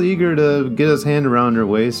was awfully eager to get his hand around her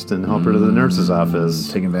waist and help her to the nurse's office.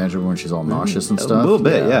 Taking advantage of her when she's all nauseous and stuff? A little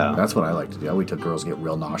bit, yeah. That's what I like to do. I wait till girls get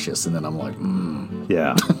real nauseous, and then I'm like,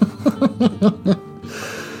 Yeah.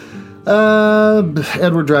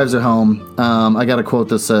 Edward drives her home. I got a quote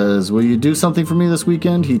that says, "Will you do something for me this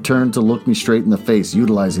weekend?" He turned to look me straight in the face,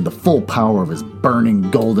 utilizing the full power of his burning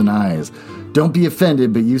golden eyes. "Don't be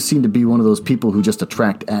offended, but you seem to be one of those people who just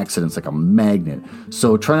attract accidents like a magnet.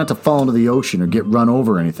 So try not to fall into the ocean or get run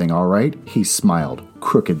over or anything, all right?" He smiled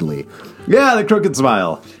crookedly. Yeah, the crooked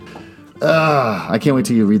smile. I can't wait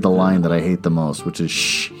till you read the line that I hate the most, which is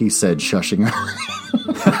 "shh," he said, shushing her.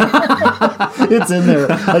 It's in there.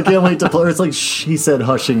 I can't wait to play. It's like "shh," he said,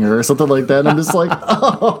 hushing her, or something like that. And I'm just like,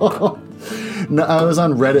 oh. No, I was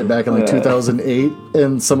on Reddit back in 2008,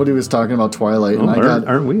 and somebody was talking about Twilight, and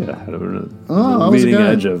aren't we ahead of the leading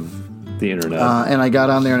edge of the internet? And I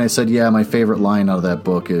got on there and I said, yeah, my favorite line out of that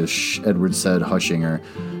book is "shh," Edward said, hushing her.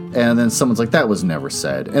 And then someone's like, that was never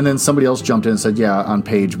said. And then somebody else jumped in and said, yeah, on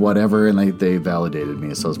page whatever, and they validated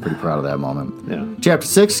me, so I was pretty proud of that moment. Yeah. Chapter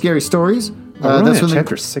 6, Scary Stories. That's when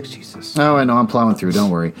chapter 6, Jesus. Oh, I know, I'm plowing through,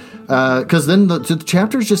 don't worry. Because then the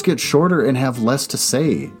chapters just get shorter and have less to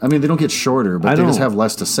say. I mean, they don't get shorter, but they just have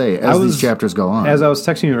less to say as these chapters go on. As I was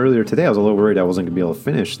texting you earlier today, I was a little worried I wasn't going to be able to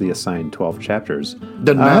finish the assigned 12 chapters.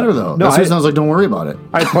 Doesn't matter, though. No, That's the reason I was like, don't worry about it.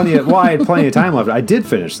 I had plenty of time left. I did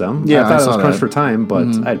finish them. Yeah, I thought I was saw crunched that. for time, but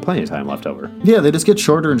I had plenty of time left over. Yeah, they just get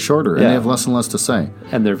shorter and shorter, and they have less and less to say.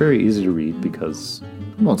 And they're very easy to read because...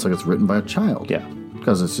 Well, it's like it's written by a child. Yeah.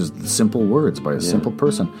 Because it's just simple words by a simple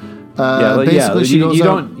person. You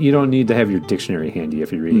don't need to have your dictionary handy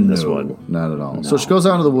if you're reading this one. Not at all. No. So she goes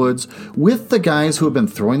out into the woods with the guys who have been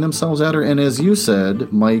throwing themselves at her, and as you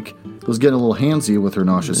said, Mike was getting a little handsy with her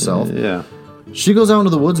nauseous self. Yeah. She goes out into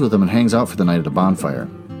the woods with them and hangs out for the night at a bonfire.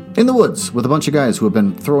 In the woods with a bunch of guys who have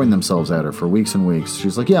been throwing themselves at her for weeks and weeks.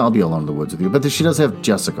 She's like, yeah, I'll be alone in the woods with you. But she does have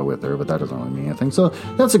Jessica with her, but that doesn't really mean anything. So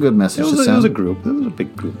that's a good message to send. It was a group. It was a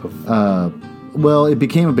big group of... Well, it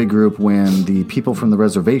became a big group when the people from the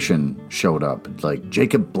reservation showed up, like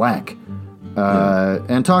Jacob Black,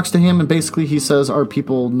 and talks to him, and basically he says, our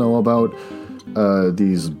people know about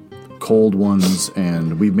these cold ones,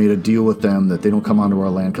 and we've made a deal with them that they don't come onto our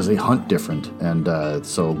land because they hunt different, and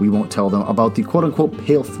so we won't tell them about the quote-unquote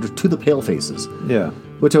pale faces. Yeah.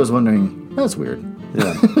 Which I was wondering, that's weird.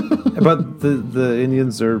 Yeah. But the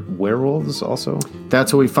Indians are werewolves also?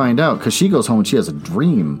 That's what we find out, because she goes home and she has a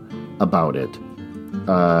dream about it.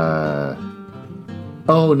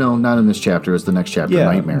 Oh, no, not in this chapter. It's the next chapter,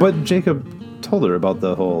 Nightmare. But Jacob told her about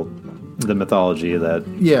the mythology that...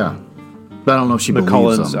 Yeah. But I don't know if she believes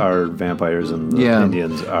Cullens them. are vampires and the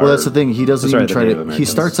Indians are... Well, that's the thing. He doesn't even try to... He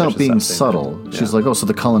starts out being subtle. Yeah. She's like, oh, so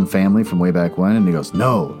the Cullen family from way back when? And he goes,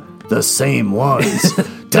 no, the same ones.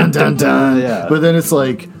 Dun, dun, dun. Yeah. But then it's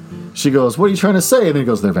like... She goes, what are you trying to say? And then he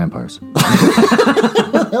goes, they're vampires.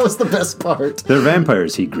 That was the best part. They're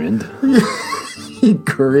vampires, he grinned. He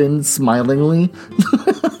grinned smilingly.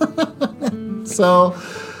 So,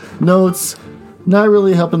 notes, not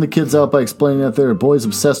really helping the kids out by explaining that there are boys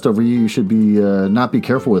obsessed over you. You should be not be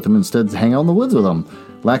careful with them. Instead, hang out in the woods with them.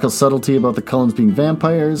 Lack of subtlety about the Cullens being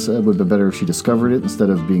vampires. It would have been better if she discovered it instead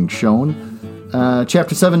of being shown.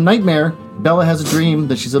 Chapter 7, Nightmare. Bella has a dream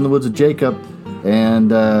that she's in the woods with Jacob,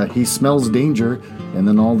 and he smells danger, and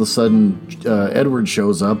then all of a sudden Edward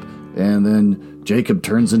shows up, and then Jacob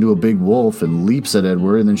turns into a big wolf and leaps at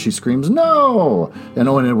Edward, and then she screams, no! And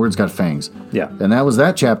Edward's got fangs. Yeah. And that was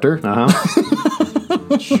that chapter.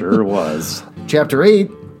 Uh-huh. Sure was. Chapter 8,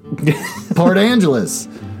 Port Angeles.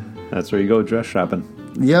 That's where you go dress shopping.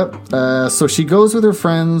 Yep. So she goes with her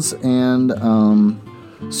friends, and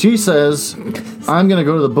she says, I'm going to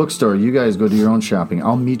go to the bookstore. You guys go do your own shopping.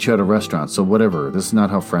 I'll meet you at a restaurant. So whatever. This is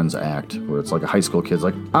not how friends act, where it's like a high school kid's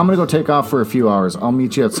like, I'm going to go take off for a few hours. I'll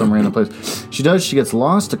meet you at some random place. She does. She gets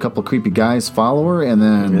lost. A couple creepy guys follow her, and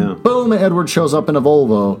then boom, Edward shows up in a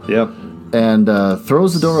Volvo. Yep. And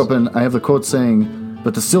throws the door open. I have the quote saying,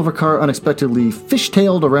 but the silver car unexpectedly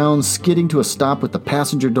fishtailed around, skidding to a stop with the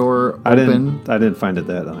passenger door open. I didn't find it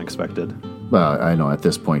that unexpected. Well, I know at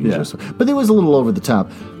this point he's just... But it was a little over the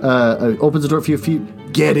top. Opens the door a few feet.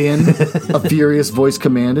 Get in, a furious voice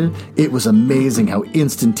commanded. It was amazing how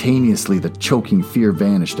instantaneously the choking fear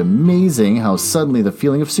vanished. Amazing how suddenly the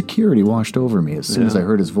feeling of security washed over me as soon as I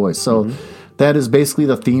heard his voice. So that is basically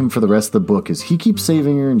the theme for the rest of the book, is he keeps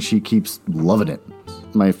saving her and she keeps loving it.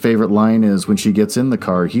 My favorite line is when she gets in the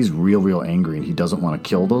car, he's real angry and he doesn't want to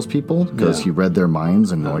kill those people because he read their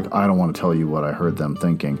minds and like, I don't want to tell you what I heard them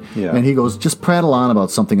thinking. Yeah. And he goes, just prattle on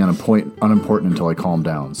about something unimportant until I calm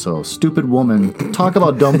down. So, stupid woman, talk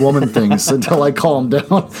about dumb woman things until I calm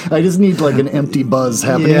down. I just need like an empty buzz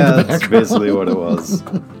happening in the background. That's basically what it was.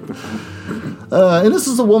 And this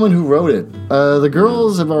is the woman who wrote it. The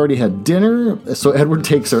girls have already had dinner, so Edward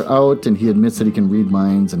takes her out and he admits that he can read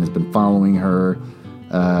minds and has been following her.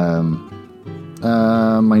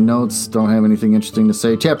 My notes don't have anything interesting to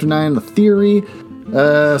say. Chapter 9, the theory.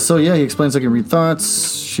 He explains I can read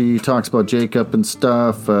thoughts. She talks about Jacob and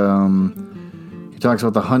stuff. He talks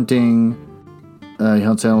about the hunting. He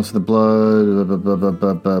hunts animals for the blood.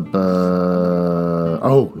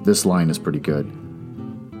 Oh, this line is pretty good.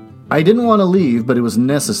 I didn't want to leave, but it was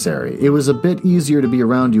necessary. It was a bit easier to be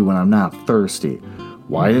around you when I'm not thirsty.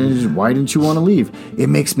 Why didn't you want to leave? It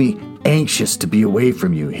makes me anxious to be away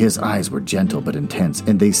from you. His eyes were gentle but intense,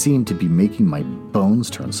 and they seemed to be making my bones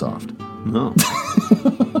turn soft. No.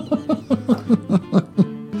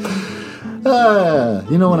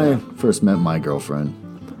 When I first met my girlfriend,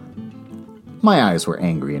 my eyes were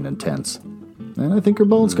angry and intense. And I think her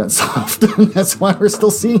bones got soft. That's why we're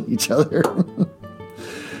still seeing each other.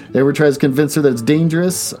 Edward tries to convince her that it's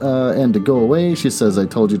dangerous and to go away. She says, I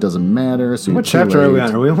told you it doesn't matter. So what chapter are we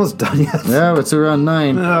on? Are we almost done yet? Yeah, it's around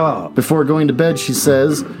 9. Oh. Before going to bed, she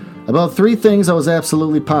says, about 3 things I was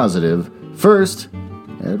absolutely positive. First,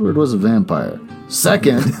 Edward was a vampire.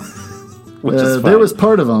 Second, there was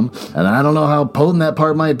part of him, and I don't know how potent that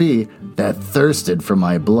part might be, that thirsted for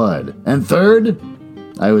my blood. And third,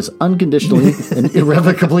 I was unconditionally and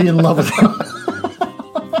irrevocably in love with him.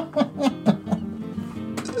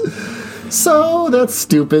 So, that's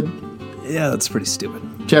stupid. Yeah, that's pretty stupid.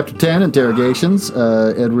 Chapter 10, interrogations.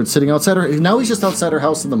 Edward's sitting outside her. Now he's just outside her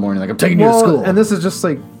house in the morning. Like, I'm taking you to school. And this is just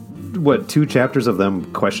like, 2 chapters of them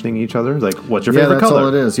questioning each other? Like, what's your favorite color? Yeah, that's all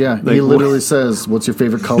it is. Yeah, like, he literally says, what's your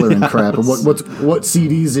favorite color and crap? And what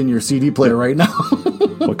CD's in your CD player right now?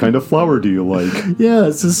 What kind of flower do you like? Yeah,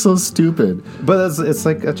 it's just so stupid. But it's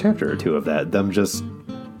like a chapter or 2 of that. Them just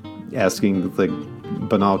asking, like,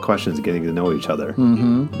 banal questions, getting to know each other.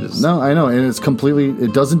 Mm-hmm. No, I know, and it's completely.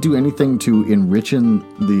 It doesn't do anything to enrich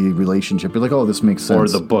the relationship. You're like, oh, this makes sense, or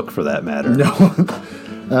the book for that matter. No.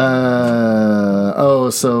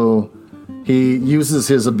 So he uses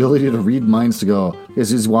his ability to read minds to go. As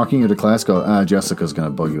he's walking into class, Jessica's going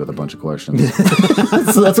to bug you with a bunch of questions.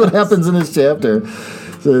 So that's what happens in this chapter.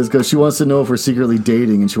 So it's because she wants to know if we're secretly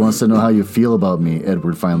dating, and she wants to know how you feel about me.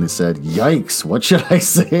 Edward finally said, yikes, what should I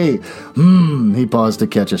say? He paused to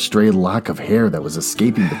catch a stray lock of hair that was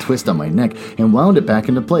escaping the twist on my neck and wound it back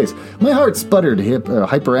into place. My heart sputtered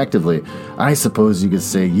hyperactively. I suppose you could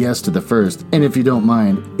say yes to the first, and if you don't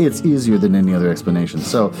mind, it's easier than any other explanation.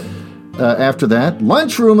 So after that,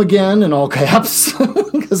 lunchroom again in all caps,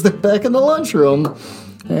 because they're back in the lunchroom.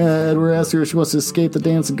 Edward asks her if she wants to escape the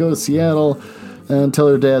dance and go to Seattle. And tell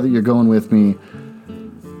her dad that you're going with me.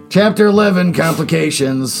 Chapter 11,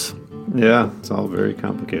 complications. Yeah, it's all very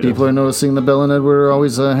complicated. People are noticing that Bella and Edward are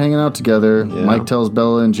always hanging out together. Yeah. Mike tells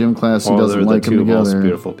Bella in gym class he doesn't like them together. They're the 2 most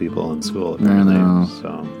beautiful people in school, apparently. I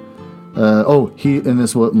know. And this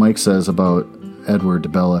is what Mike says about Edward to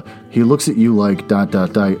Bella. He looks at you like ...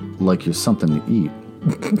 like you're something to eat.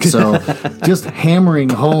 So, just hammering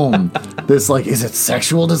home this, like, is it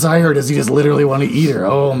sexual desire or does he just literally want to eat her?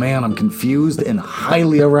 Oh man, I'm confused and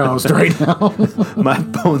highly aroused right now. My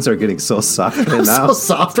bones are getting so soft right now. So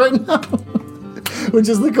soft right now. Which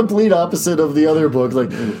is the complete opposite of the other book. Like,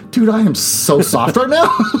 dude, I am so soft right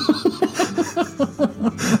now.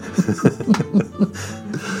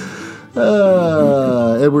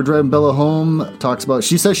 Edward driving Bella home talks about,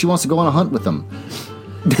 she says she wants to go on a hunt with him.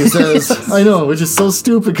 He says, I know, which is so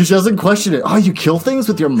stupid because she doesn't question it. Oh, you kill things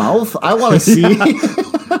with your mouth? I want to see.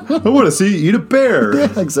 I want to see you eat a bear.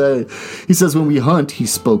 Yeah, exactly. He says, when we hunt, he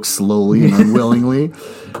spoke slowly and unwillingly.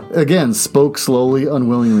 Again, spoke slowly,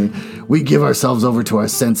 unwillingly. We give ourselves over to our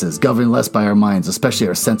senses, governed less by our minds, especially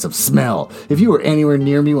our sense of smell. If you were anywhere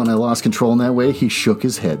near me when I lost control in that way, he shook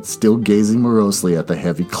his head, still gazing morosely at the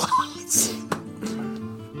heavy clouds.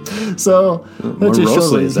 So, that just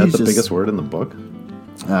shows is that the biggest word in the book?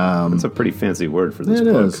 It's a pretty fancy word for this book.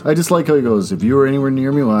 It is. I just like how he goes, if you were anywhere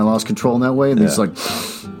near me when I lost control in that way, and he's like,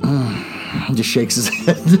 he just shakes his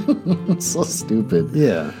head. It's so stupid.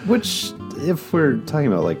 Yeah. Which, if we're talking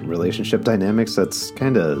about, like, relationship dynamics, that's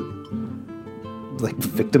kind of, like,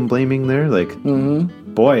 victim blaming there. Like,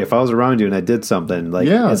 boy, if I was around you and I did something, like,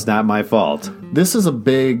 Yeah. it's not my fault. This is a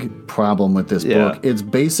big problem with this Yeah. book. It's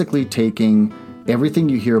basically taking everything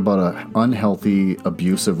you hear about an unhealthy,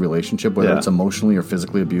 abusive relationship, whether Yeah. it's emotionally or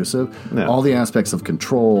physically abusive, Yeah. all the aspects of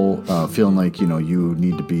control, feeling like, you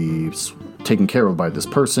need to be taken care of by this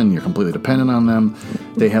person, you're completely dependent on them,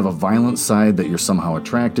 they have a violent side that you're somehow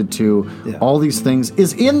attracted to. Yeah. All these things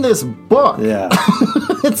is in this book. Yeah.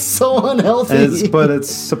 It's so unhealthy. But it's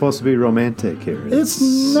supposed to be romantic here. It's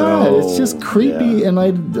not. so- It's just creepy, yeah. and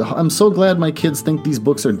I'm so glad my kids think these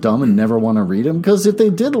books are dumb and never want to read them. Because if they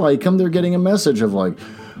did like them, they're getting a message of like,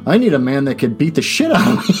 I need a man that could beat the shit out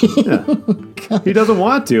of me. He doesn't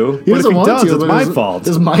want to. He But if doesn't he want does, to. it's but my fault.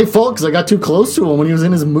 It's my fault because I got too close to him when he was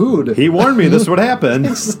in his mood. He warned me this would happen.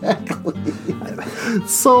 Exactly.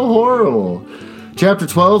 It's so horrible. Chapter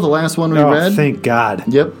 12, the last one we Oh, read. thank God.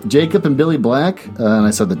 Yep, Jacob and Billy Black, and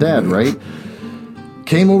I said the dad, right?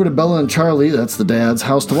 Came over to Bella and Charlie, that's the dad's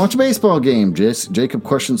house, to watch a baseball game. Jacob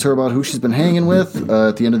questions her about who she's been hanging with.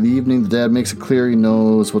 At the end of the evening, the dad makes it clear he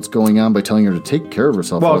knows what's going on by telling her to take care of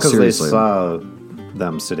herself. Well, because they seriously. saw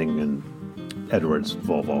them sitting in Edward's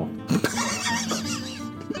Volvo.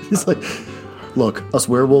 He's like, look, us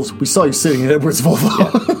werewolves, we saw you sitting in Edward's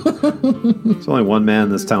Volvo. There's only one man in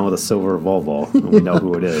this town with a silver Volvo, and we know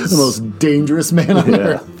who it is. The most dangerous man on Yeah.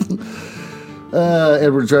 earth.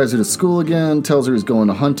 Edward drives her to school again, tells her he's going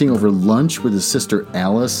hunting over lunch with his sister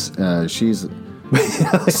Alice. She's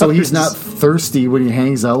so he's not thirsty when he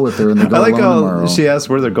hangs out with her and they go I like alone how tomorrow. she asked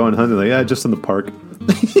where they're going hunting. Like, yeah, just in the park.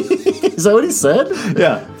 Is that what he said?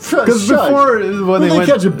 Yeah, Shut- because shut. before when Were they they went,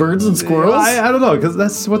 catching birds and squirrels? I don't know, because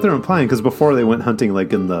that's what they're implying. Because before they went hunting,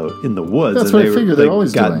 like in the woods, That's and what I they figured they're like,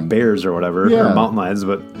 always got doing. bears or whatever, Yeah. or mountain lions.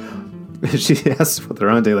 But she asked what they're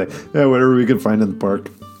hunting, like, yeah, whatever we can find in the park.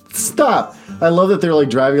 Stop. I love that they're like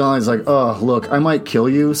driving along. He's like, oh, look, I might kill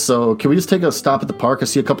you. So can we just take a stop at the park? I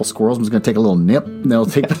see a couple squirrels. I'm just going to take a little nip. And they'll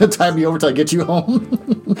take the time me over till I get you home.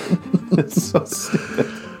 It's so stupid.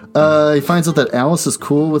 He finds out that Alice is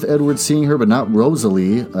cool with Edward seeing her, but not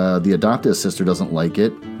Rosalie. The adopted sister doesn't like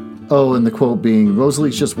it. Oh, and the quote being,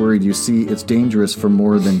 Rosalie's just worried, you see, it's dangerous for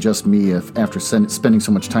more than just me if after spending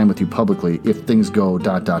so much time with you publicly, if things go ...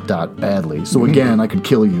 badly. So again, I could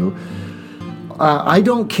kill you. I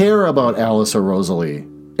don't care about Alice or Rosalie.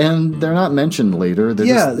 And they're not mentioned later. They're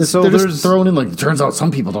Yeah, just, so they're just there's- thrown in like, it turns out some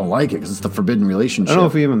people don't like it because it's the forbidden relationship. I don't know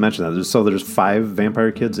if we even mentioned that. There's 5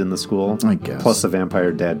 vampire kids in the school. I guess. Plus the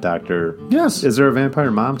vampire dad doctor. Yes. Is there a vampire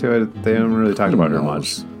mom too? They haven't really talked about her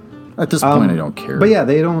knows? much. At this point, I don't care. But yeah,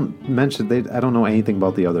 they don't mention. I don't know anything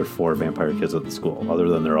about the other 4 vampire kids at the school, other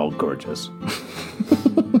than they're all gorgeous.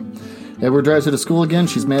 Edward drives her to school again.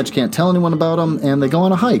 She's mad she can't tell anyone about him, and they go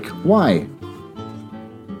on a hike. Why?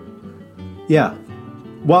 Yeah.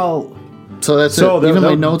 Well, So that's so it. Even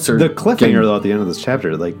my notes are the cliffhanger getting- though at the end of this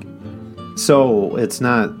chapter. Like, so it's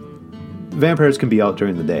not vampires can be out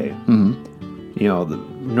during the day. Mm-hmm. You know, the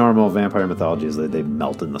normal vampire mythology is that they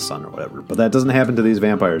melt in the sun or whatever, but that doesn't happen to these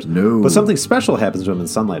vampires. No. But something special happens to them in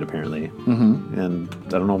sunlight apparently. Mm-hmm. And I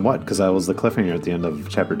don't know what, because that was the cliffhanger at the end of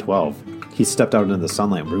chapter 12. He stepped out into the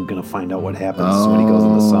sunlight. We're going to find out what happens when he goes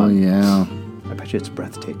in the Oh, sun. yeah. I bet you it's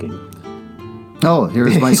breathtaking. Oh,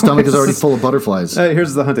 here's my stomach is already full of butterflies.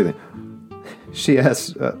 Here's the hunting thing. She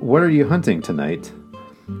asks, what are you hunting tonight?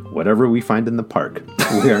 Whatever we find in the park.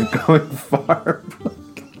 We aren't going far.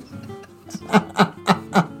 I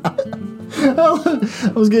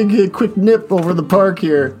was going to get a quick nip over the park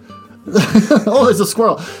here. Oh, there's a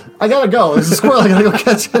squirrel. I got to go. There's a squirrel. I got to go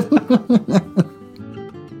catch it.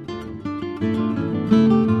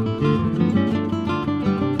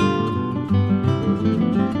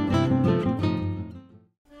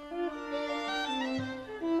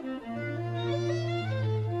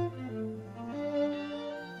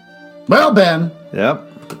 Well, Ben,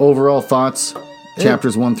 Yep. overall thoughts,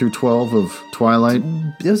 chapters 1 through 12 of Twilight.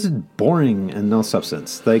 It was boring and no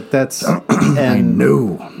substance. Like, that's... and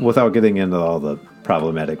No. without getting into all the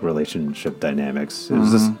problematic relationship dynamics, it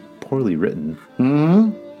was just poorly written.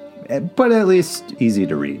 Mm-hmm. But at least easy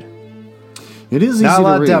to read. It is easy Not a to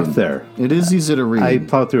lot of read. depth there. It is easy to read. I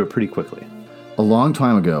plowed through it pretty quickly. A long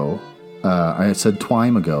time ago, I said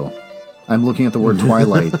twime ago. I'm looking at the word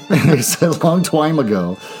twilight. I said a long time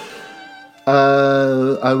ago.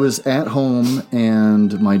 I was at home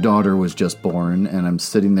and my daughter was just born, and I'm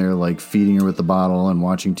sitting there like feeding her with the bottle and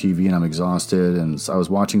watching TV, and I'm exhausted, and so I was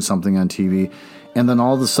watching something on TV, and then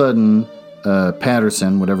all of a sudden,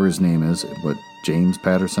 Patterson, whatever his name is, James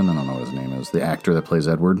Patterson, I don't know what his name is, the actor that plays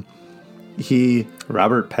Edward,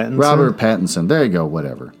 Robert Pattinson? Robert Pattinson, there you go,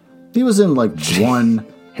 whatever. He was in like one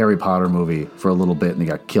Harry Potter movie for a little bit and he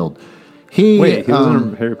got killed. Wait, he was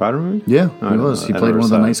in a Harry Potter movie? Yeah, Oh, he I was. don't He know. I played never one of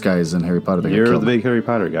the saw it. nice guys in Harry Potter. That got You're killed. the big Harry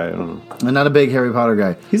Potter guy. I don't know. I'm not a big Harry Potter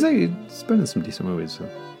guy. He's been in some decent movies. So.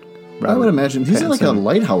 I would imagine he's in like a Pattinson.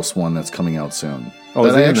 Lighthouse one that's coming out soon. Oh, that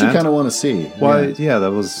is I he in actually that? kind of want to see. Well, Yeah. yeah,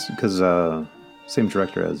 that was because same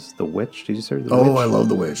director as The Witch. Did you say The Oh, Witch? I love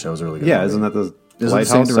The Witch. That was a really good. Yeah, movie. isn't that the Is it the same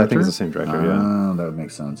Lighthouse? I think director? it's the same director. Yeah. Ah, that would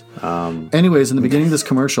make sense. Anyways, in the beginning of this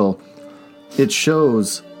commercial, it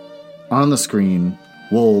shows on the screen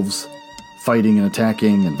wolves fighting and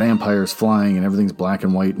attacking and vampires flying and everything's black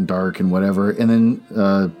and white and dark and whatever. And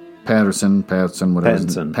then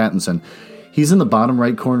Pattinson. He's in the bottom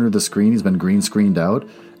right corner of the screen. He's been green screened out.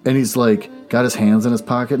 And he's like got his hands in his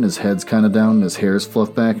pocket and his head's kind of down and his hair's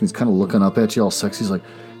fluffed back. And he's kind of looking up at you all sexy. He's like,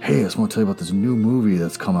 hey, I just want to tell you about this new movie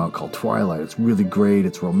that's come out called Twilight. It's really great.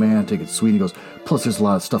 It's romantic. It's sweet. He goes, plus there's a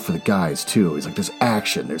lot of stuff for the guys too. He's like, there's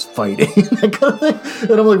action. There's fighting. That kind of thing.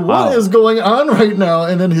 And I'm like, what is going on right now?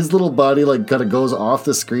 And then his little body like kind of goes off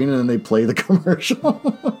the screen and then they play the commercial.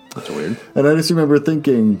 That's weird. And I just remember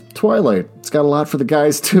thinking, Twilight, it's got a lot for the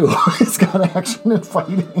guys too. It's got action and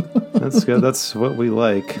fighting. That's good. That's what we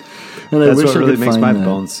like. And That's I wish what I really could makes find my that.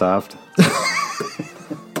 bones soft.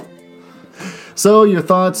 So your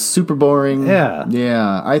thoughts? Super boring. Yeah.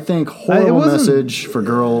 Yeah. I think horrible wasn't- message for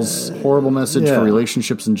girls. Horrible message Yeah. for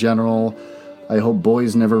relationships in general. I hope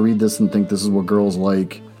boys never read this and think this is what girls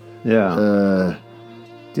like. Yeah.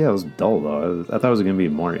 Yeah, it was dull though. I thought it was going to be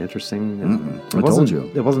more interesting. And I told you.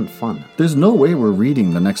 It wasn't fun. There's no way we're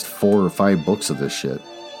reading the next 4 or 5 books of this shit.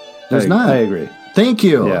 There's not. I agree. Thank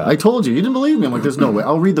you. Yeah. I told you. You didn't believe me. I'm like, there's no way.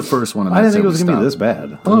 I'll read the first one. And I didn't that's think it was we going to be stop. this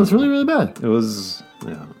bad. Oh, it's really, really bad. It was,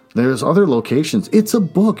 yeah. There's other locations. It's a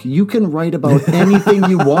book. You can write about anything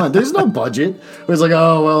you want. There's no budget. Where it's like,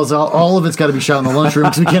 oh, well, it's all of it's got to be shot in the lunchroom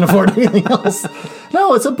because we can't afford anything else.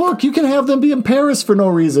 No, it's a book. You can have them be in Paris for no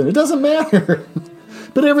reason. It doesn't matter.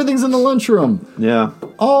 But everything's in the lunchroom. Yeah.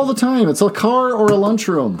 All the time. It's a car or a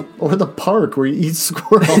lunchroom. Or the park where you eat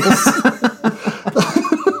squirrels.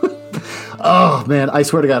 Oh, man, I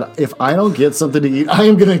swear to God, if I don't get something to eat, I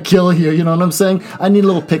am going to kill you. You know what I'm saying? I need a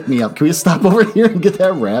little pick-me-up. Can we stop over here and get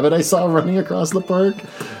that rabbit I saw running across the park?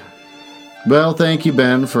 Well, thank you,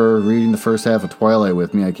 Ben, for reading the first half of Twilight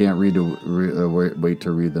with me. I can't wait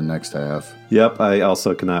to read the next half. Yep. I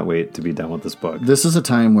also cannot wait to be done with this book. This is a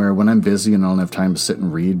time where when I'm busy and I don't have time to sit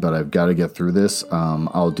and read, but I've got to get through this,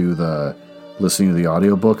 I'll do the listening to the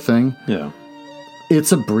audiobook thing. Yeah.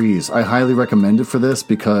 It's a breeze. I highly recommend it for this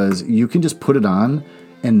because you can just put it on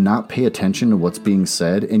and not pay attention to what's being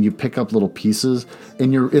said, and you pick up little pieces,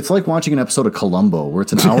 and it's like watching an episode of Columbo where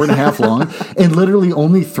it's an hour and a half long, and literally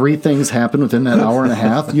only 3 things happen within that hour and a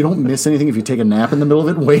half. You don't miss anything if you take a nap in the middle of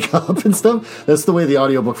it and wake up and stuff. That's the way the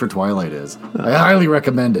audiobook for Twilight is. I highly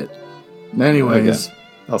recommend it. Anyways. Okay.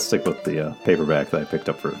 I'll stick with the paperback that I picked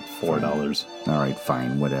up for $4. All right,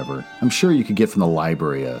 fine, whatever. I'm sure you could get from the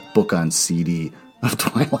library a book on CD of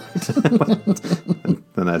Twilight.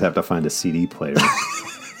 Then I'd have to find a CD player.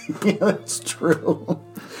 Yeah, that's true.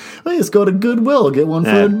 Well, just go to Goodwill, get one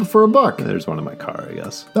for $1. There's one in my car, I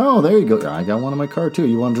guess. Oh, there you go. I got one in my car too.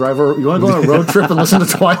 You want to you want to go on a road trip and listen to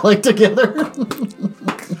Twilight together?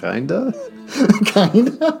 Kinda.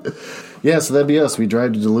 Kinda. Yeah, so that'd be us. We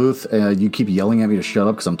drive to Duluth. You keep yelling at me to shut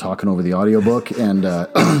up because I'm talking over the audiobook. And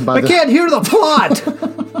I can't hear the plot!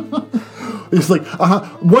 It's like,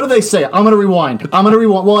 what do they say? I'm going to rewind.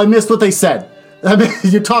 Well, I missed what they said. I mean,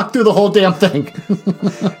 you talked through the whole damn thing.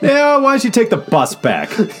 Yeah, why don't you take the bus back?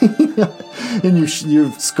 And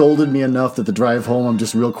you've scolded me enough that the drive home I'm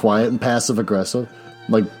just real quiet and passive aggressive.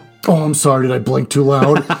 Like, oh, I'm sorry, did I blink too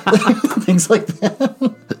loud? Things like that.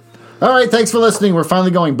 All right, thanks for listening. We're finally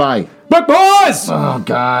going. Bye. Book boys! Oh,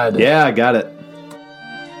 God. Yeah, I got it.